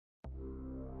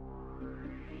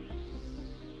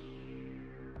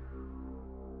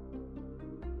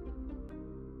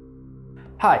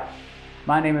Hi,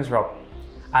 my name is Rob.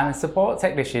 I'm a support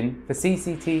technician for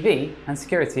CCTV and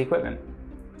security equipment.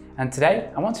 And today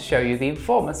I want to show you the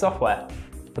Informer software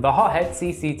for the HotHEAD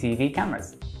CCTV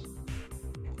cameras.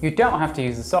 You don't have to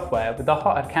use the software with the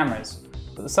HotHEAD cameras,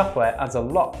 but the software adds a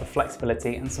lot of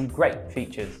flexibility and some great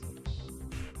features.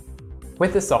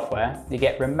 With the software, you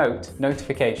get remote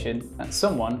notification that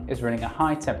someone is running a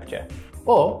high temperature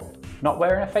or not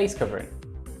wearing a face covering.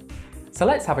 So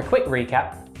let's have a quick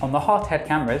recap on the HotHEAD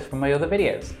cameras from my other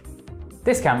videos.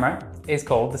 This camera is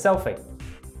called the Selfie.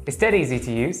 It's dead easy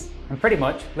to use and pretty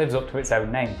much lives up to its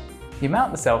own name. You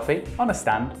mount the Selfie on a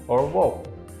stand or a wall.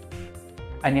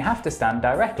 And you have to stand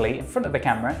directly in front of the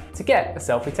camera to get the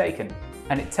selfie taken.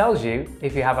 And it tells you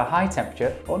if you have a high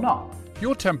temperature or not.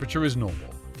 Your temperature is normal.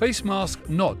 Face mask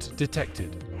not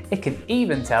detected. It can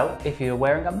even tell if you're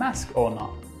wearing a mask or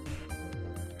not.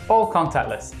 All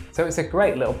contactless, so it's a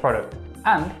great little product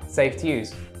and safe to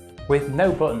use, with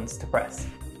no buttons to press.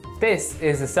 This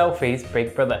is the Selfie's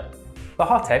big brother, the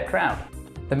HotHEAD Crowd.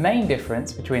 The main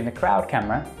difference between the Crowd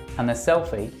camera and the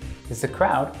Selfie is the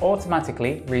Crowd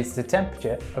automatically reads the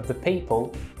temperature of the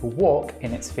people who walk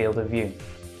in its field of view.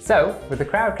 So with the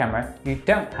Crowd camera, you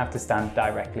don't have to stand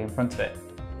directly in front of it,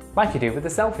 like you do with the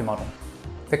Selfie model.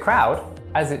 The Crowd,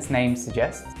 as its name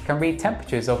suggests, can read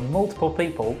temperatures of multiple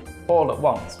people all at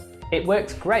once. It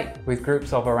works great with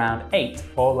groups of around 8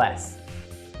 or less,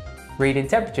 reading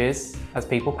temperatures as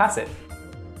people pass it.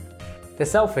 The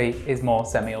Selfie is more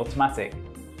semi-automatic,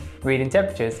 reading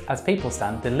temperatures as people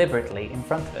stand deliberately in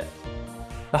front of it.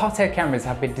 The HotHEAD cameras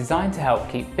have been designed to help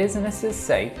keep businesses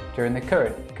safe during the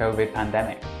current COVID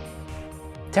pandemic.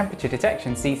 Temperature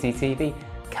Detection CCTV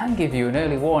can give you an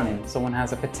early warning someone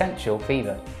has a potential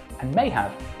fever and may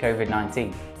have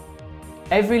COVID-19.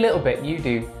 Every little bit you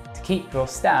do to keep your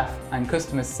staff and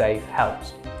customers safe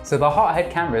helps, so the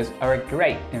HotHEAD cameras are a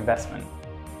great investment.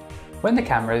 When the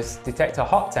cameras detect a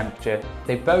hot temperature,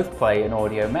 they both play an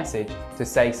audio message to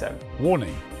say so.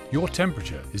 Warning, your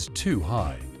temperature is too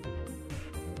high.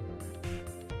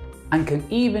 And can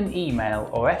even email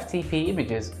or FTP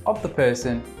images of the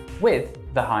person with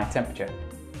the high temperature,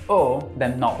 or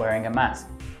them not wearing a mask,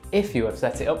 if you have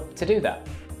set it up to do that.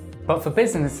 But for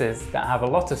businesses that have a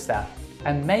lot of staff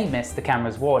and may miss the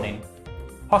camera's warning,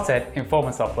 HotHEAD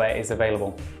Informer software is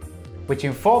available, which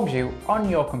informs you on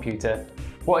your computer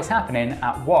what is happening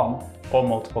at one or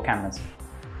multiple cameras.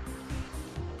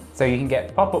 So you can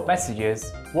get pop-up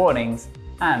messages, warnings,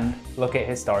 and look at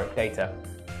historic data.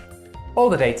 All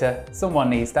the data someone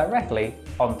needs directly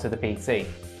onto the PC.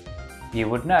 You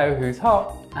would know who's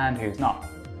hot and who's not.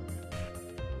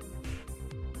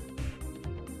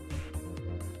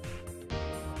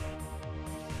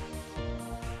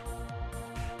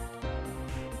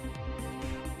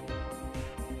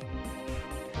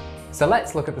 So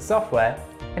let's look at the software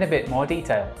in a bit more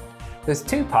detail. There's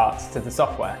two parts to the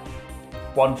software.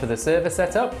 One for the server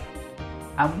setup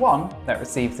and one that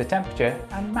receives the temperature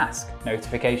and mask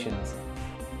notifications.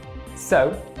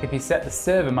 So if you set the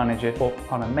server manager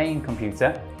up on a main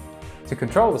computer to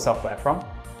control the software from,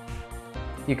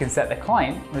 you can set the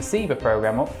client receiver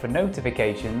program up for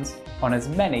notifications on as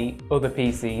many other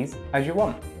PCs as you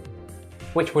want,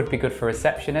 which would be good for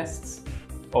receptionists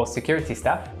or security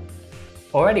staff,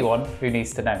 or anyone who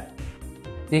needs to know.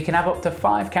 You can have up to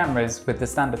 5 cameras with the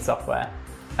standard software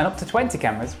and up to 20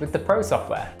 cameras with the Pro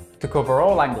software to cover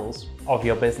all angles of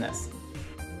your business.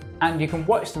 And you can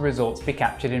watch the results be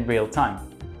captured in real time,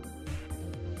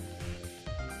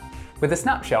 with a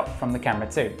snapshot from the camera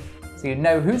too, so you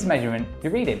know whose measurement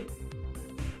you're reading.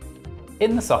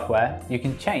 In the software, you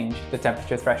can change the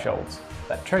temperature thresholds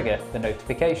that trigger the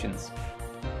notifications,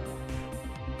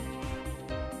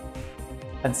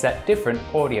 and set different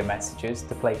audio messages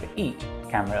to play for each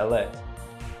camera alert.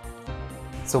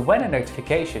 So when a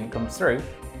notification comes through,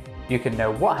 you can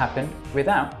know what happened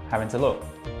without having to look.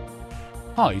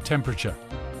 High temperature.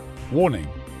 Warning,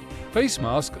 face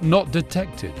mask not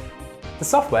detected. The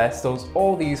software stores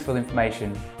all the useful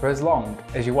information for as long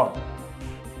as you want,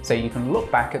 so you can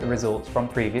look back at the results from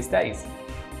previous days.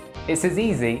 It's as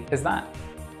easy as that.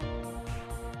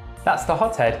 That's the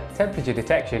HotHEAD Temperature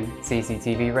Detection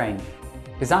CCTV range,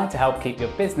 designed to help keep your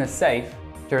business safe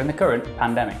during the current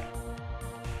pandemic.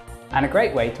 And a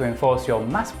great way to enforce your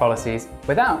mask policies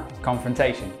without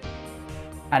confrontation.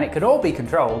 And it can all be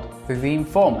controlled through the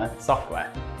Informer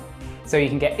software, so you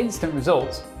can get instant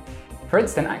results for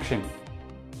instant action.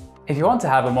 If you want to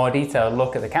have a more detailed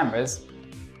look at the cameras,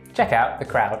 check out the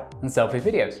Crowd and Selfie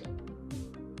videos.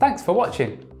 Thanks for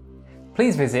watching.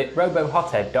 Please visit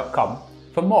robohothead.com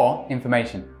for more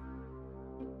information.